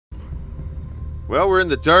Well, we're in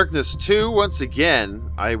the darkness too. Once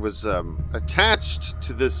again, I was attached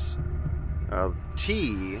to this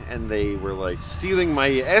tea, and they were like stealing my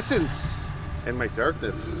essence and my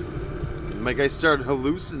darkness. And my guy started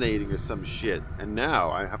hallucinating or some shit, and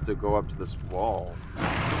now I have to go up to this wall.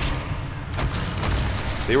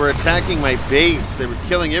 They were attacking my base. They were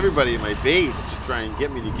killing everybody in my base to try and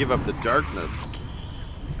get me to give up the darkness.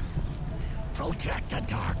 Protect the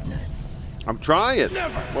darkness. I'm trying.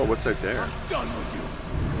 Never. Whoa, what's out there? I'm done with you.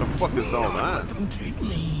 The fuck is all Never that? let them take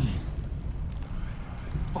me.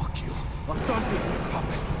 Fuck you. I'm done being a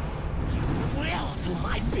puppet. You will do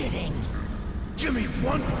my bidding. Give me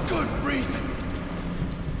one good reason.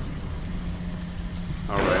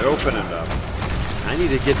 Alright, open it up. I need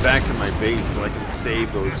to get back to my base so I can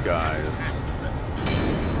save those guys.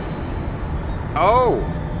 Oh!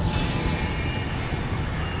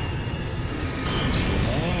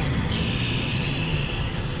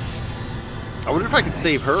 I wonder if I can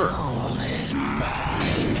save her. Soul is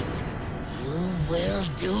mine. You will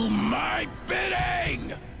do my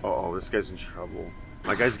bidding. Uh-oh, this guy's in trouble.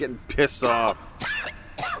 My guy's getting pissed off.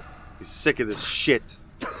 He's sick of this shit.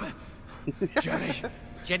 Jenny.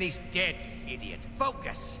 Jenny's dead, idiot.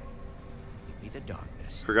 Focus. Give me the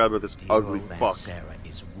darkness. Forgot about this Dear ugly old Aunt fuck. Sarah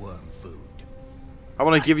is worm food. I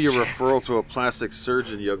want to give you a referral to a plastic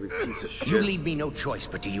surgeon, you ugly piece of shit. You leave me no choice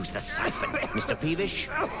but to use the siphon, Mr. Peevish.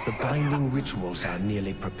 The binding rituals are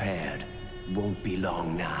nearly prepared. Won't be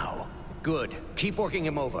long now. Good. Keep working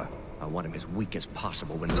him over. I want him as weak as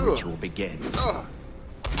possible when the ritual begins.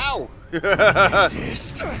 Ow!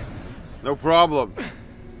 Resist. No problem.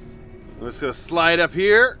 I'm just gonna slide up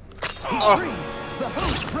here. Oh, The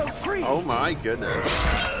host broke free. oh my goodness.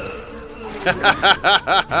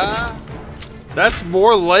 That's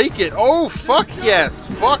more like it. Oh, fuck yes.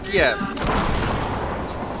 Fuck yes.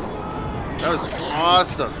 That was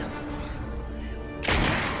awesome.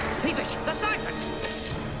 Peevish, the siphon!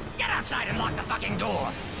 Get outside and lock the fucking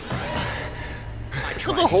door!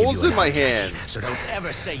 Look at the holes in my hands. So don't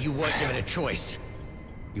ever say you weren't given a choice.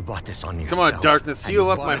 You brought this on yourself. Come on, darkness, and heal you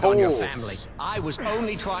up brought my it on your holes. family. I was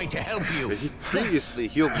only trying to help you. He previously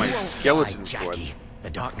healed my You won't skeleton die, foot. Jackie. The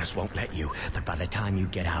darkness won't let you, but by the time you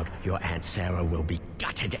get out, your Aunt Sarah will be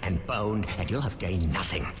gutted and boned, and you'll have gained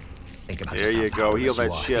nothing. Think about There just how you go, heal powerless that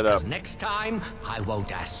you are, shit because up. next time, I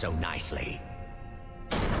won't ask so nicely.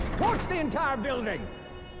 Torch the entire building!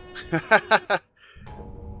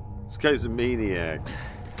 This guy's a maniac.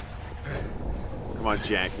 Come on,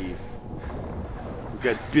 Jackie. We've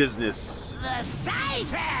got business. The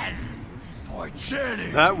siphon. For Jenny.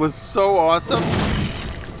 That was so awesome.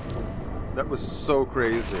 That was so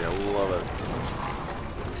crazy. I love it.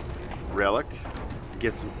 Relic.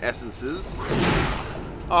 Get some essences.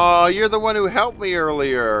 Oh, you're the one who helped me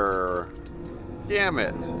earlier. Damn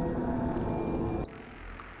it.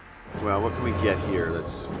 Well, what can we get here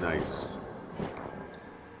that's nice?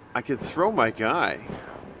 I could throw my guy.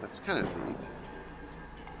 That's kind of neat.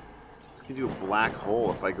 This can do a black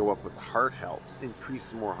hole if I go up with heart health. Increase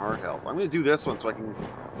some more heart health. I'm going to do this one so I can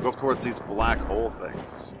go towards these black hole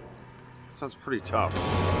things. That sounds pretty tough.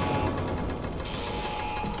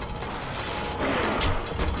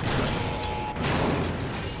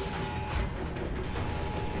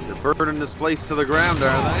 They're burning this place to the ground,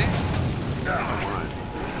 are they? Come on.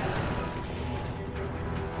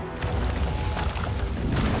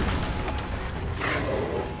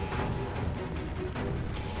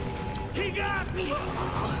 He got me.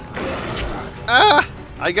 Ah!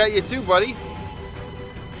 I got you too, buddy.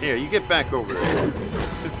 Here, you get back over there.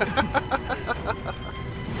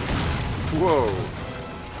 Whoa.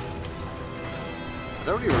 I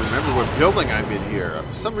don't even remember what building I'm in here.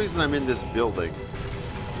 For some reason, I'm in this building.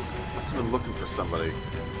 Must have been looking for somebody.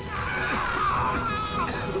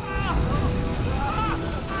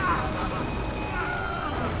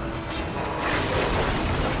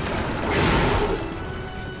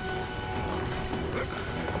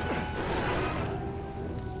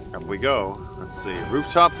 Up we go. Let's see.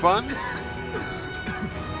 Rooftop fun?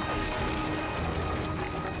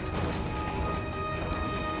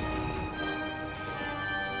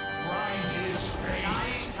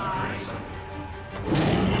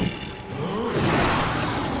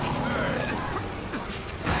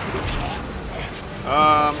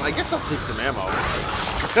 I guess I'll take some ammo.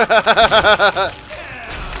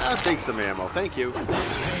 I'll take some ammo, thank you.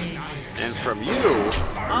 And from you,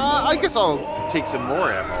 I guess I'll take some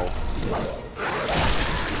more ammo.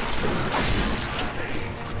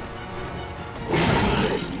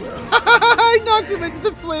 I knocked him into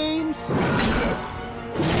the flames!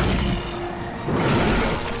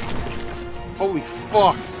 Holy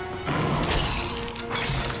fuck!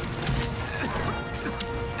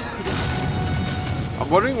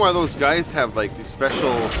 wondering why those guys have like these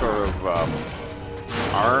special sort of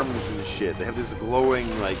arms and shit. They have this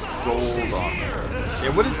glowing like gold on them.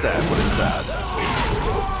 Yeah, what is that? What is that?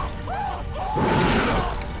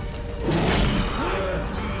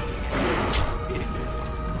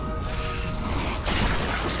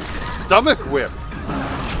 Stomach whip.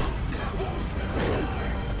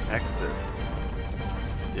 Exit.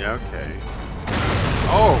 Yeah, okay.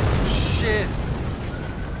 Oh, shit.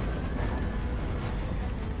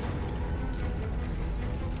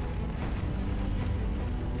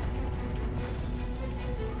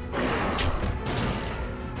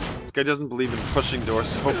 This guy doesn't believe in pushing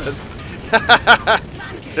doors open.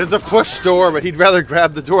 There's a push door, but he'd rather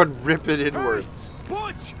grab the door and rip it inwards.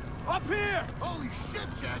 Butch! Up here! Holy shit,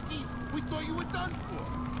 Jackie! We thought you were done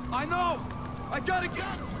for. I know! I gotta get...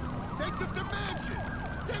 Jackie, take them to mansion!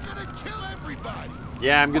 They're gonna kill everybody!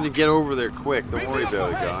 Yeah, I'm gonna get over there quick. Don't worry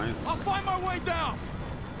about it, guys. I'll find my way down!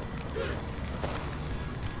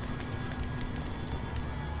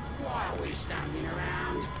 Why are we standing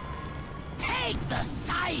around? Take the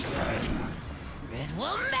siphon! It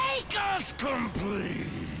will make us complete!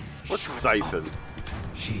 What's siphon?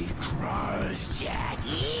 She cries,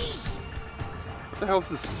 Jackie! What the hell's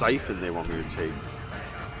this siphon they want me to take?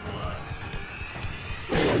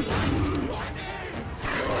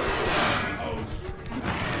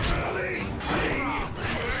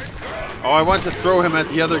 Oh, I want to throw him at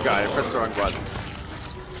the other guy. I pressed the wrong button.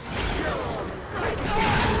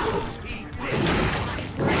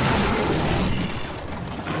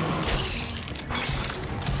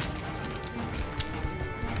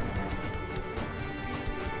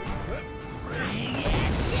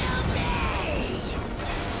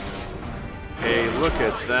 Hey, look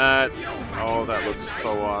at that. Oh, that looks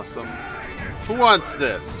so awesome. Who wants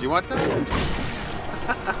this? Do you want that?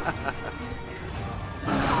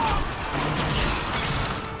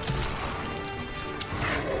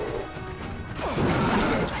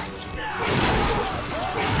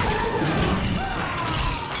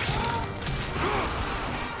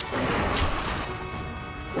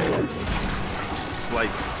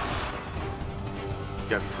 Sliced. He's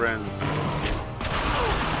got friends.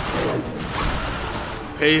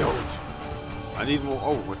 Paled. I need more.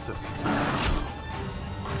 Oh, what's this?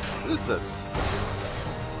 What is this?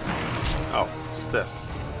 Oh, just this.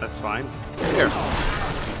 That's fine. Here.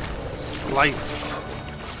 Sliced.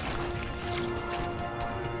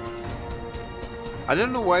 I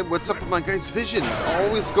don't know why. What's up with my guy's vision? He's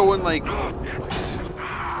always going like.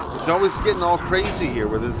 He's always getting all crazy here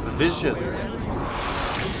with his vision.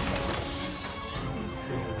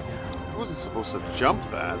 I wasn't supposed to jump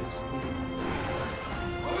that.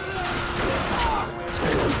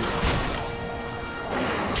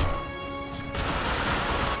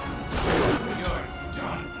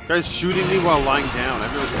 Guy's shooting me while lying down.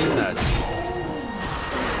 I've never seen that.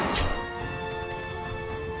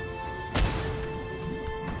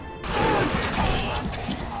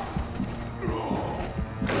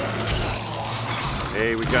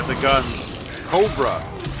 Hey, we got the guns. Cobra.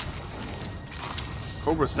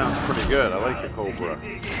 Cobra sounds pretty good. I like the Cobra.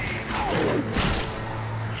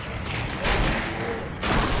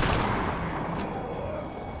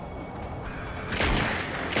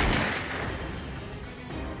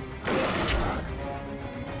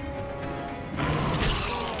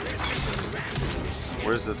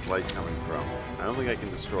 Where's this light coming from? I don't think I can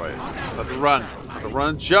destroy it. So I have to run. I have to run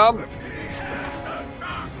and jump.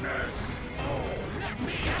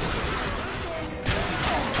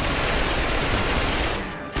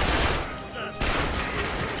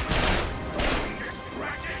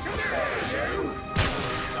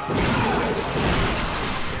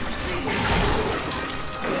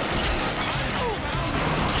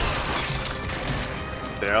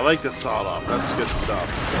 There, I like the sawed off. That's good stuff.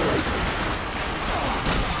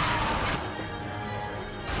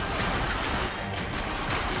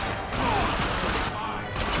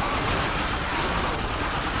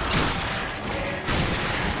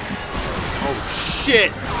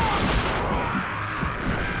 Shit! No!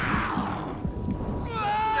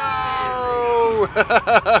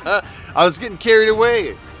 I was getting carried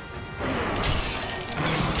away.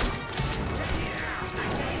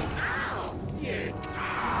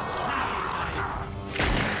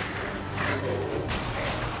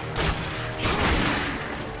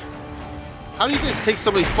 How do you guys take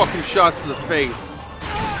so many fucking shots to the face?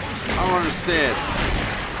 I don't understand.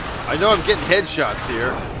 I know I'm getting headshots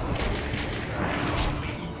here.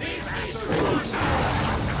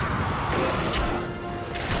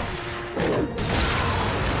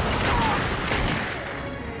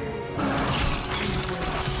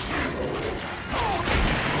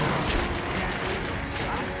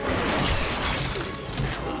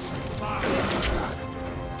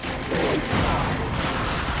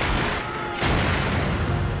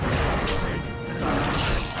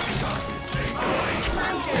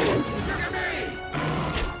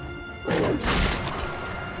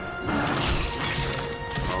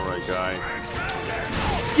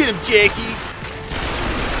 Get him, Jackie!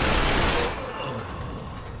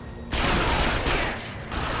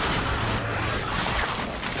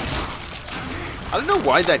 I don't know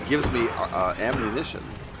why that gives me ammunition.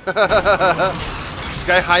 This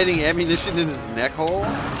guy hiding ammunition in his neck hole?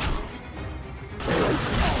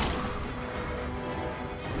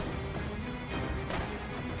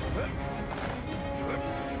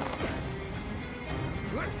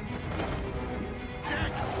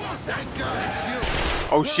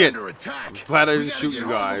 Oh shit! I'm glad I didn't shoot you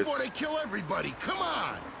guys. Before they kill everybody. Come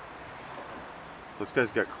on. Those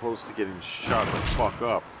guys got close to getting shot the fuck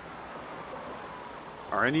up.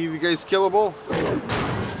 Are any of you guys killable?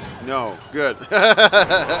 No. Good.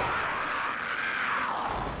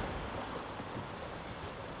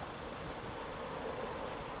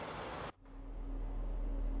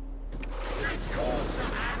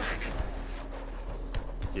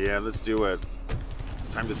 Yeah, let's do it. It's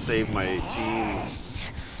time to save my team.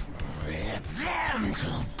 Rip them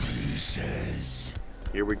to pieces.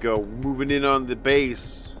 Here we go, moving in on the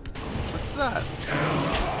base. What's that?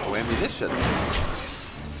 Oh, ammunition.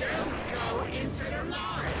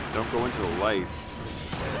 Don't go into the light.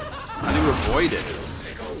 How do you avoid it?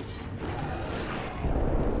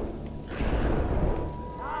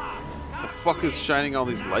 The fuck is shining all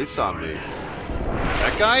these lights on me?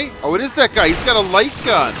 That guy? Oh, it is that guy. He's got a light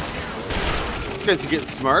gun. These guys are getting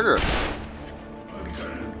smarter.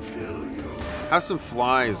 Have some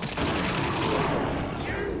flies. Stay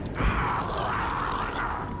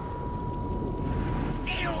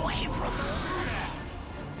away from them.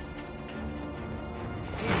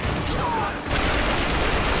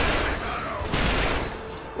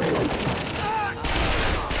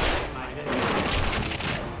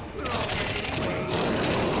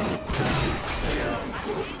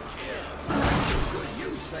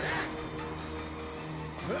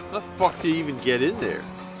 How the fuck do you even get in there?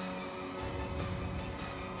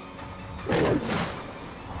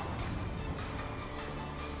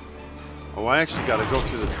 Oh, I actually gotta go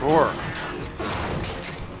through the door.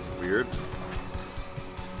 That's weird.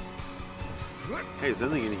 Hey, is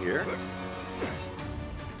anything in here?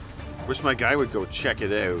 Wish my guy would go check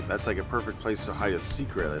it out. That's like a perfect place to hide a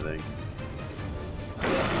secret, I think.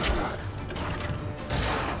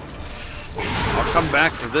 I'll come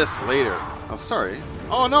back for this later. Oh, sorry.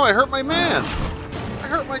 Oh no, I hurt my man! I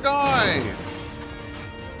hurt my guy!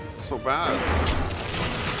 So bad.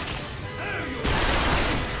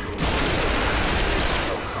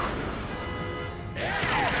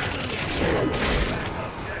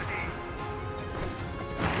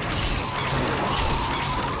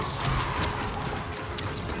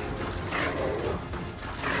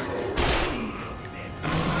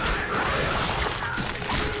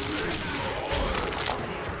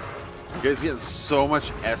 You guys getting so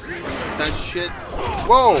much essence with that shit?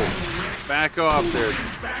 Whoa! Back off there.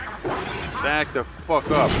 Back the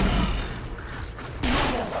fuck up.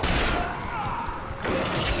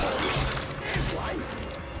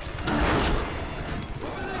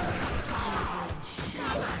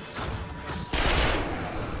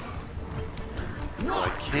 So I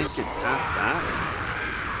can't get past that?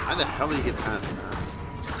 How the hell do you get past that?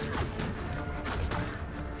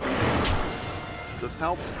 Does this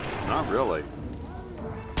help? Not really.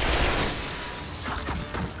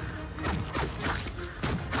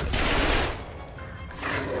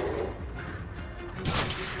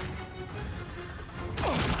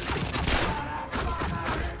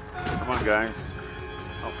 Come on, guys.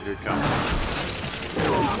 Oh, here it comes.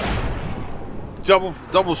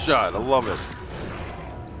 Double shot. I love it.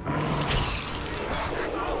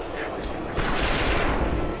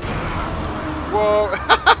 Whoa.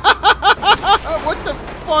 What the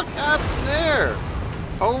fuck happened there?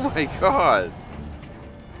 Oh my god.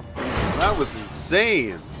 That was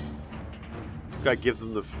insane. Guy gives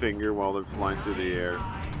them the finger while they're flying through the air.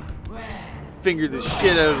 Finger the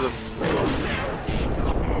shit out of them.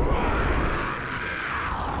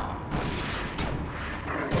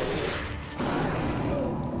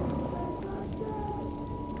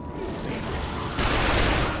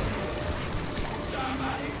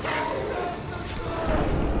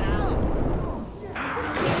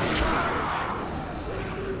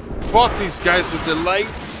 Fuck these guys with the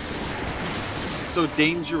lights. It's so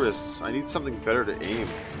dangerous. I need something better to aim.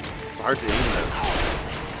 It's hard to aim this.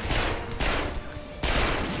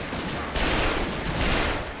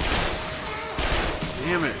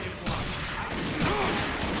 Damn it.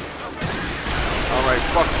 Alright,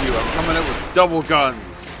 fuck you. I'm coming out with double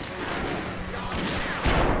guns.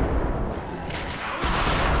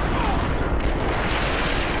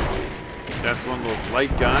 That's one of those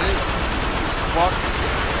light guys. Fuck.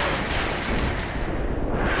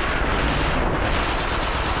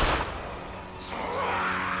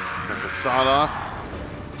 sawed off.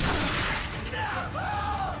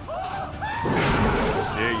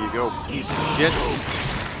 There you go, piece of shit.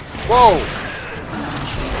 Whoa!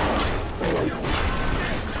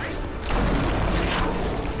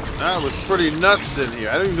 That was pretty nuts in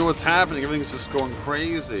here. I don't even know what's happening. Everything's just going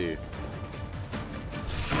crazy.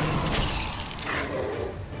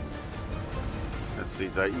 Let's see,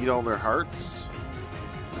 did I eat all their hearts?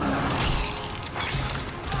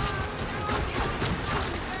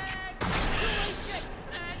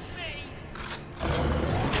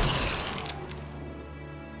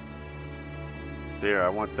 There, I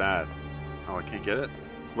want that. Oh, I can't get it?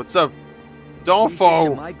 What's up,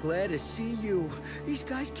 Dolfo? Am I glad to see you? These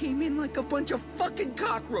guys came in like a bunch of fucking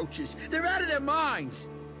cockroaches. They're out of their minds.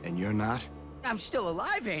 And you're not? I'm still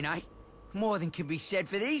alive, ain't I? More than can be said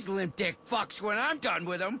for these limp dick fucks when I'm done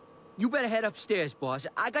with them. You better head upstairs, boss.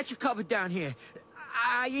 I got you covered down here.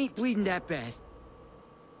 I ain't bleeding that bad.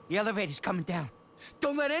 The elevator's coming down.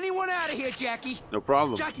 Don't let anyone out of here, Jackie. No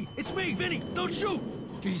problem. Jackie, it's me, Vinny. Don't shoot.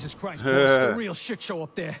 Jesus Christ, boss, it's a real shit show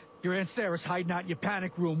up there. Your Aunt Sarah's hiding out in your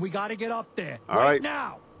panic room. We gotta get up there. All right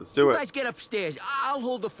now. Let's do You it. guys get upstairs. I'll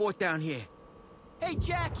hold the fort down here. Hey,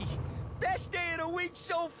 Jackie. Best day of the week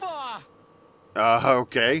so far.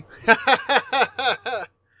 Okay.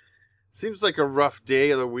 Seems like a rough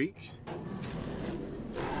day of the week.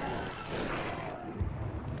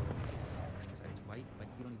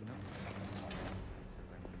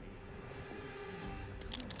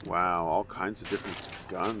 Wow, all kinds of different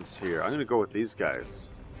guns here. I'm gonna go with these guys.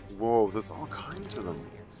 Whoa, there's all kinds of them.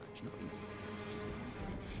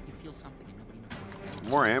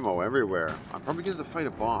 More ammo everywhere. I'm probably gonna have to fight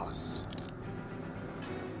a boss.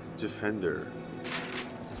 Defender.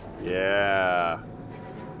 Yeah.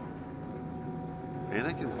 And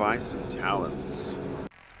I can buy some talents.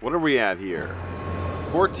 What are we at here?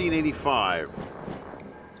 1485.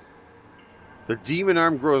 The demon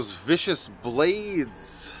arm grows vicious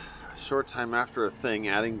blades. Short time after a thing,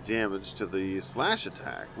 adding damage to the slash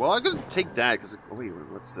attack. Well, I'm gonna take that because. Oh, wait,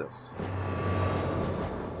 what's this?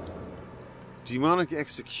 Demonic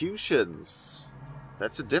executions.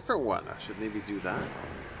 That's a different one. I should maybe do that.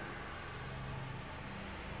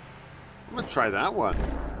 I'm gonna try that one.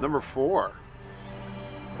 Number 4.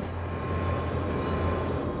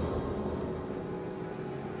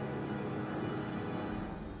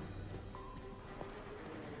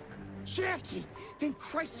 Jackie! Thank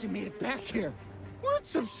Christ you made it back here. We're in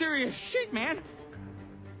some serious shit, man.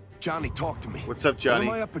 Johnny, talk to me. What's up, Johnny?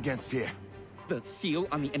 What am I up against here? The seal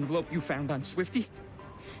on the envelope you found on Swifty?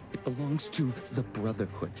 It belongs to the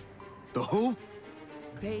Brotherhood. The who?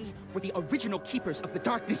 They were the original keepers of the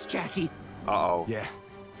darkness, Jackie. Uh-oh. Yeah,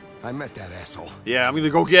 I met that asshole. Yeah, I'm gonna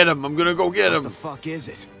go get him. I'm gonna go get him. What the fuck is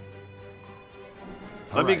it?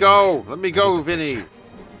 Let me go. Let me go, Vinny.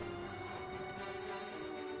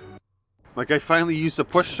 Like I finally used the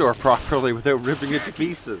push door properly without ripping it to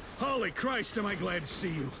pieces. Holy Christ, am I glad to see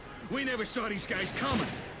you. We never saw these guys coming.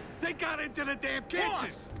 They got into the damn kitchen.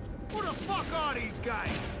 Boss! Who the fuck are these guys?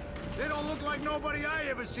 They don't look like nobody I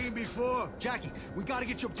ever seen before. Jackie, we gotta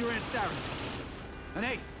get you up to your Aunt Sarah. And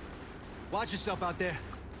hey, watch yourself out there.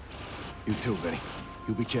 You too, Vinny.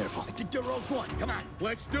 You be careful. I think you're Rogue One. Come on,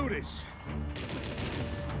 let's do this.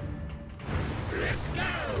 Let's go,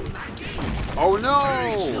 Maggie. Oh no!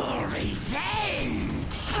 Glory then.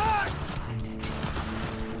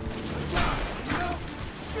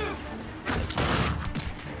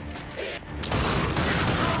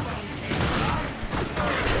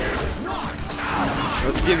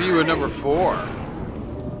 Let's give you a number 4.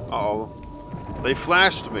 Uh-oh. They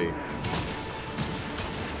flashed me.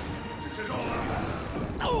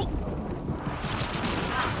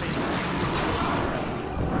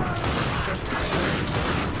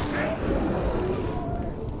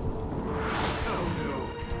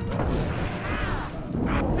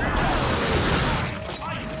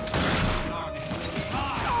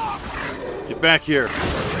 Get back here.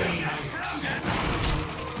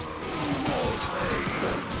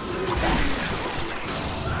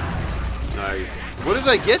 Nice. What did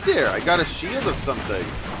I get there? I got a shield of something.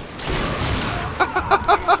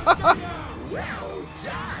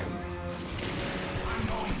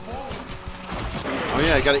 Oh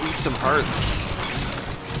yeah, I gotta eat some hearts.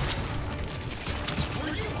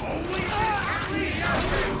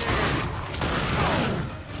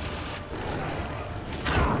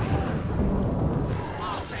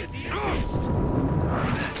 I'll take the assist.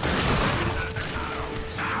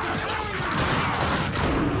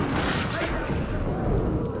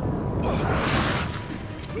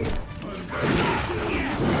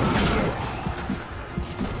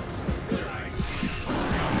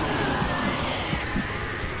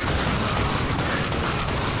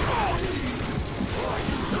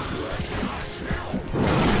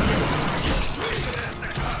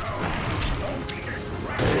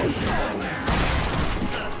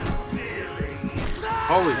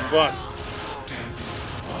 fuck.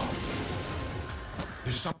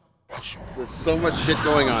 There's so much shit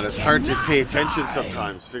going on. It's hard to pay attention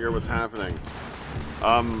sometimes. Figure what's happening.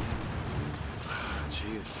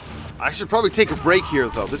 Jeez. I should probably take a break here,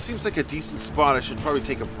 though. This seems like a decent spot. I should probably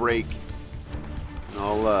take a break. And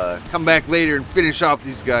I'll come back later and finish off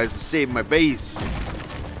these guys and save my base.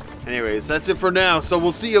 Anyways, that's it for now. So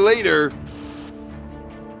we'll see you later.